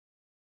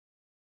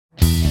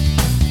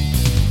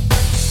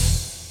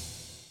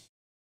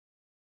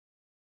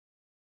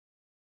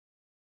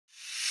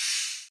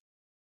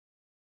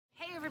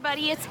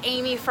Everybody, it's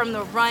Amy from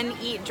the Run,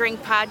 Eat,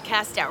 Drink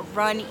podcast at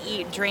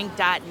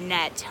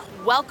runeatdrink.net.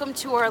 Welcome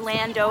to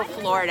Orlando,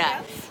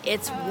 Florida.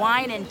 It's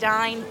Wine and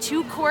Dine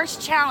 2-course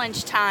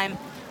challenge time,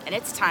 and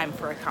it's time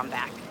for a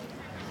comeback.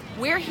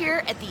 We're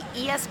here at the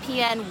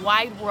ESPN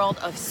Wide World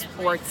of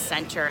Sports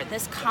Center.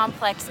 This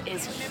complex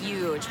is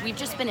huge. We've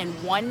just been in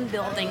one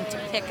building to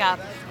pick up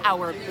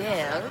our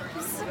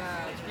bibs.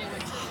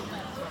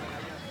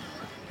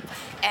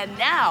 And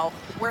now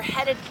we're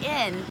headed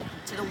in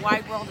to the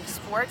Wide World of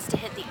Sports to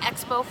hit the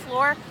Expo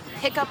floor,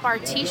 pick up our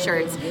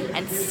t-shirts,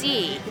 and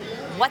see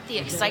what the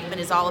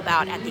excitement is all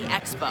about at the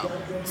Expo.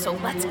 So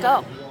let's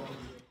go.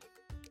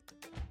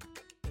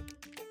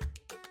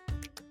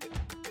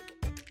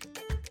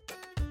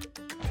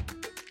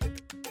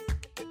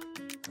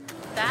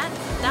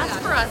 That's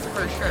for us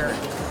for sure.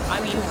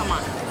 I mean, come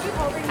on.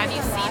 Have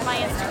you seen my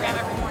Instagram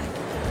every morning?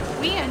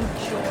 We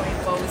enjoy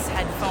Bose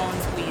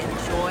headphones. We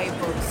enjoy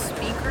Bose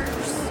speakers.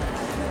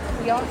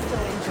 We also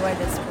enjoy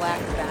this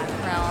black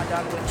background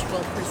on which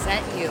we'll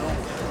present you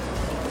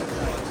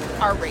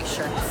our race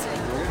shirts.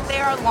 They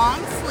are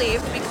long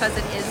sleeved because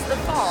it is the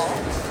fall.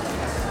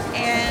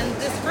 And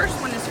this first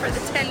one is for the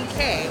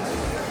 10K.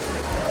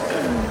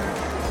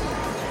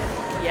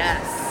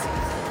 Yes.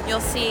 You'll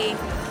see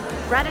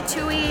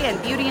Ratatouille and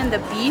Beauty and the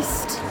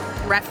Beast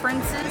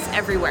references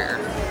everywhere.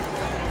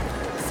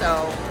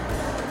 So,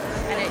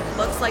 and it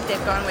looks like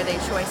they've gone with a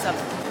choice of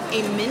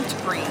a mint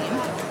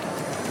green.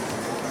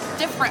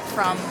 Different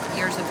from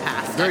years of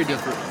past. Very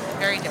different.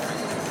 Very different.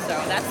 So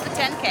that's the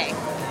 10K.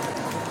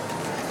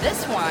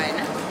 This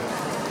one,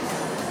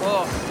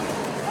 oh,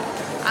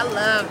 I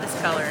love this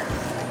color.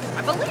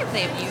 I believe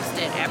they've used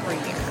it every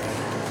year.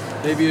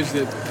 They've used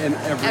it in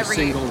every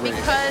single race.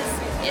 Because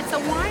it's a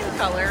wine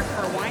color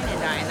for Wine and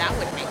Dine. That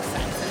would make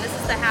sense. And this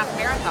is the half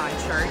marathon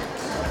shirt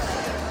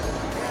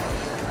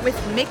with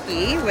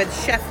Mickey, with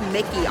Chef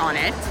Mickey on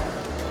it.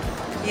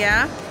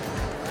 Yeah.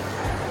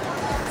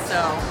 So,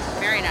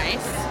 very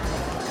nice.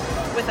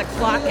 With a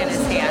clock in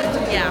his hand.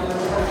 Yeah.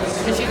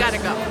 Because you gotta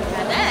go.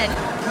 And then,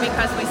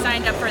 because we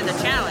signed up for the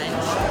challenge,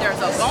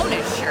 there's a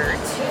bonus shirt.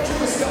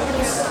 Which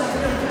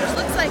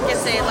looks like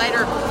it's a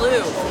lighter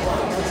blue.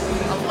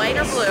 A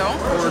lighter blue.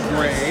 Or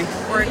gray.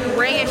 Or a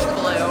grayish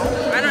blue.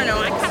 I don't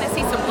know, I kind of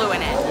see some blue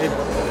in it.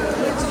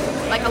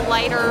 Like a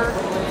lighter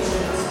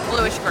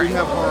bluish gray. You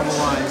have horrible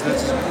eyes.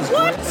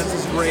 That's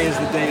as gray as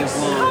the day is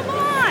long. Come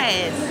on!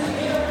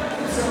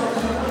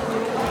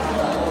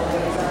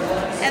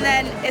 And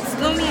then it's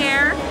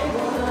Lumiere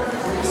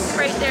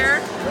right there.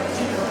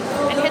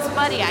 And his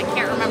buddy, I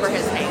can't remember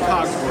his name.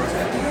 Cogsworth.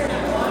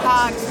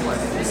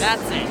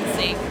 That's it,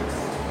 see?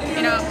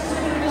 You know,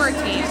 we're a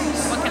team.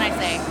 What can I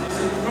say?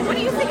 What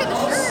do you think of the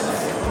shirts?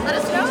 Let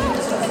us know.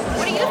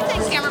 What do you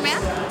think,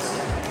 cameraman?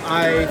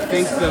 I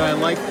think that I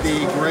like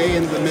the gray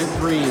and the mint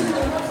green.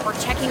 We're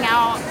checking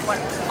out what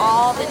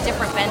all the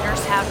different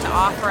vendors have to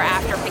offer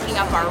after picking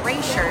up our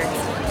race shirts,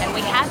 and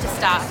we had to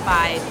stop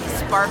by the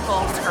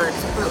Sparkle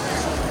Skirts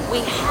booth. We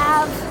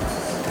have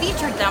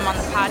featured them on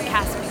the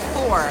podcast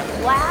before.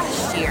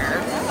 Last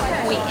year,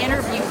 we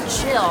interviewed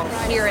Jill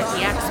here at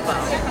the Expo,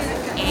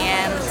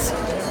 and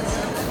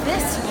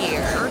this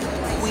year,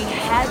 we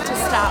had to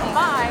stop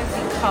by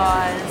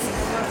because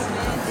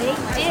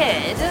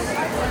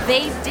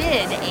they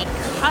did a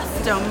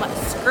custom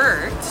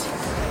skirt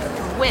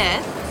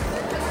with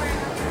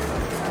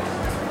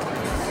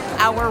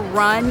our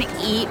Run,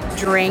 Eat,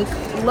 Drink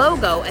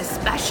logo,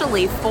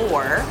 especially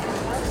for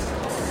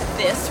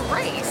this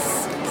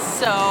race.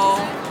 So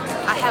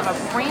I have a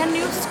brand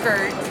new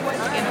skirt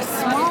in a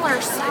smaller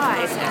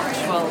size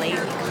actually,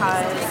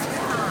 because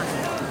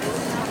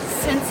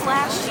since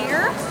last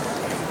year,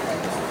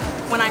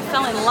 when I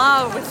fell in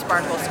love with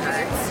sparkle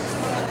skirts,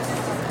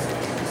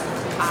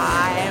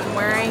 I'm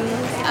wearing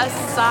a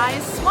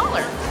size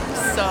smaller.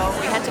 So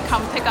we had to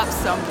come pick up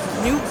some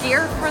new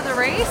gear for the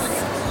race,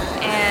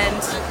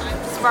 and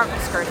sparkle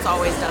skirts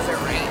always does it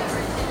right.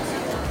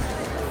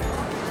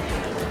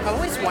 I've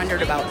always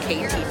wondered about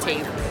KT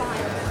tape.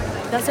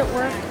 Does it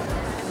work?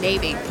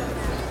 Maybe.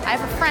 I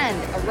have a friend,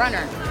 a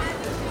runner,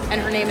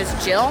 and her name is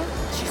Jill.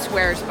 She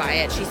swears by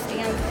it. She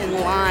stands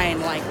in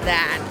line like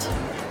that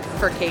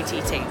for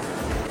KT tape.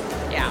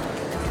 Yeah.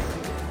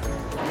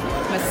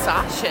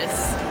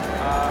 Massages.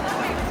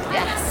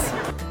 Yes.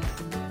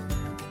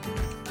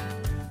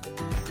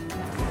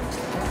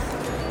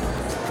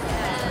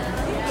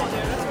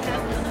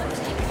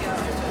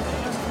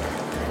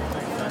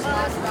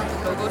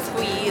 Go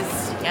squeeze.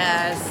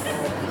 Yes.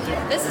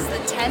 This is the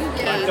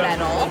 10K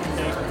medal,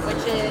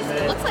 which is,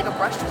 it looks like a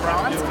brushed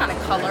bronze kind of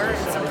color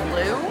and some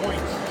blue.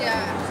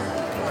 Yeah.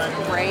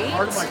 Great.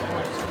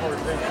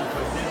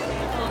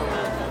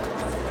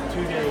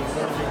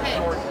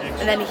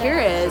 And then here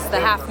is the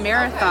half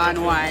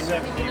marathon one,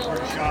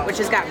 which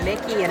has got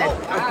Mickey in a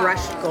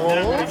brushed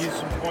gold.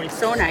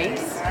 So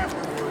nice.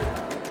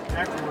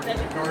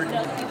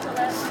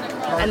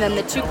 And then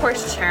the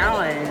 2-course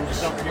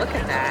challenge. Look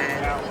at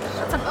that.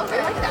 I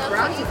like that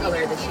bronzy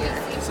color this year.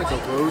 It's like a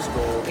rose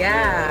gold.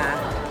 Yeah.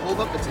 hold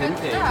up the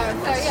 10K.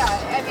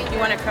 You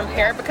want to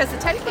compare? Because the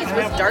 10K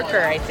was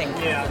darker, I think.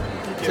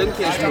 10K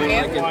is more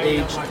like an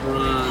aged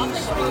bronze,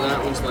 where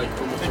that one's like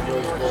almost a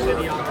rose gold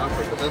or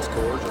copper, but that's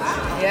gorgeous.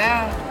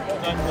 Yeah.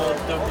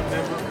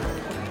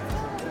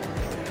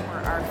 For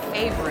our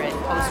favorite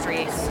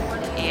post-race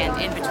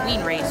and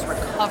in-between race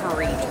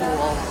recovery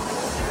tool,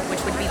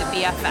 which would be the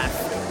BFF.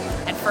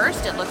 At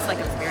first, it looks like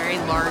a very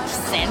large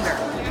sander,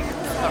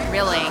 but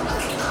really,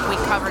 we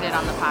covered it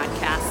on the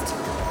podcast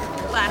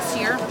last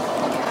year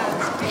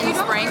in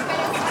spring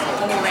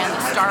when we ran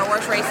the Star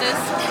Wars races.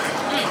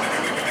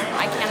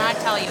 I cannot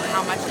tell you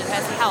how much it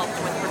has helped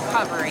with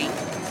recovery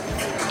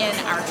in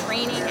our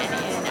training and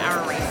in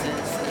our races.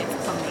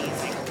 It's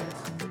amazing.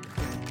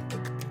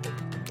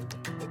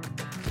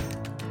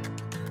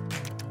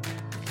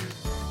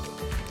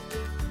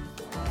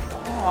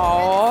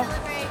 Oh.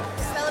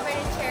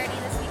 Celebrated charity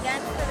this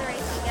weekend for the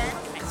race weekend.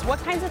 So what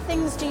kinds of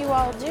things do you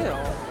all do?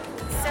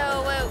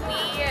 So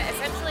we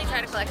essentially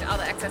try to collect all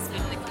the excess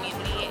food in the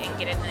community and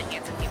get it in the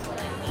hands of people in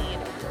need.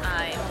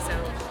 So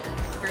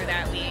through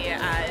that we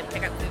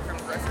pick up food from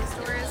grocery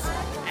stores,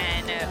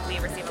 and we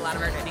receive a lot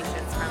of our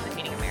donations from the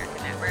Feeding America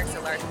Network. So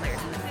large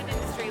players in the food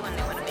industry, when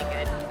they want to make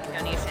a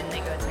donation,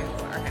 they go to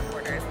our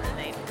headquarters and then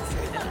they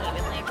distribute them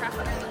evenly across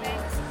the food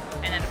banks.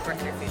 And then of course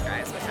through food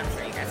drives, which I'm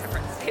sure you guys have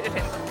participated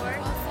in before.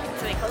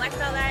 So we collect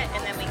all that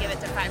and then we give it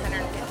to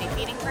 550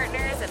 feeding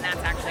partners, and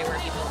that's actually where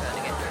people go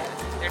to get food.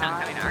 They're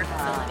not coming to our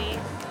facility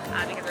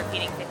because we're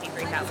feeding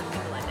 53,000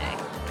 people a day.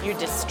 You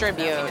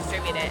distribute. So we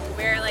distribute it.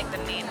 We're like the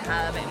main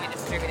hub, and we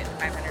distribute it to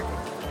 550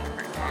 feeding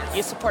partners.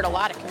 You support a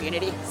lot of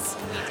communities.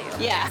 We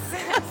do. Yeah.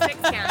 6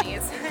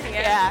 counties.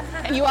 Yeah.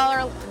 And you all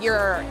are,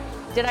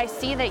 did I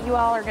see that you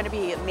all are going to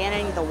be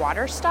manning the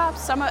water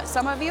stops, some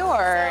of you,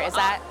 or is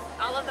that?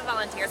 All of the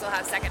volunteers will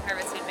have Second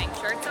Harvest Food Bank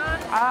shirts on.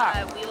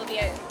 We will be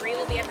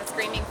at the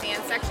Screaming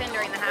Fan section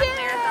during the half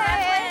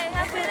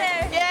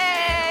marathon.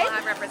 Yay! We'll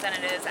have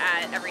representatives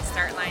at every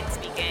start line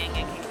speaking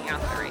and kicking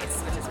off the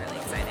race, which is really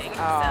exciting.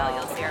 Oh. So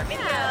you'll see our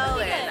video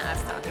and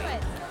us talking.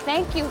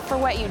 Thank you for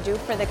what you do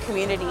for the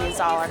communities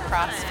all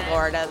across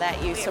Florida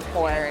that you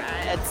support.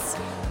 It's,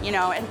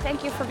 and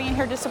thank you for being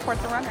here to support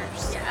the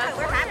runners. Yeah,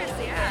 we're happy to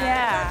see you.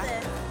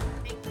 Yeah.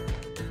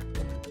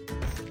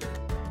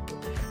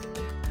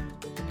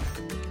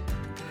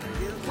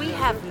 We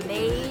have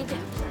made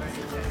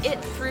it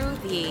through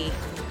the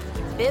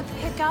bib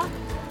pickup,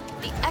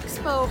 the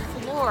expo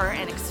floor,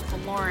 and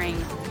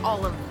exploring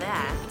all of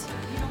that.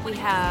 We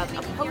have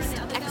a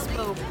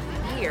post-expo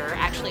beer,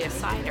 actually a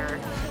cider,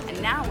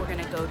 and now we're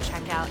gonna go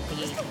check out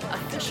the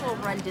official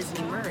Run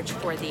Disney merch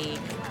for the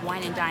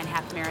Wine and Dine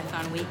Half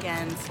Marathon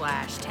Weekend /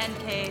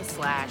 10K /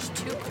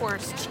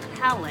 2-course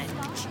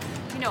challenge.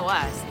 You know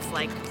us, it's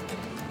like,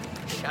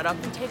 shut up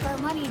and take our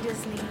money,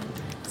 Disney.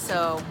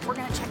 So we're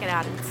gonna check it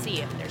out and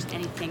see if there's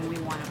anything we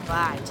wanna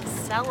buy to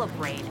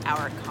celebrate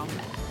our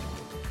comeback.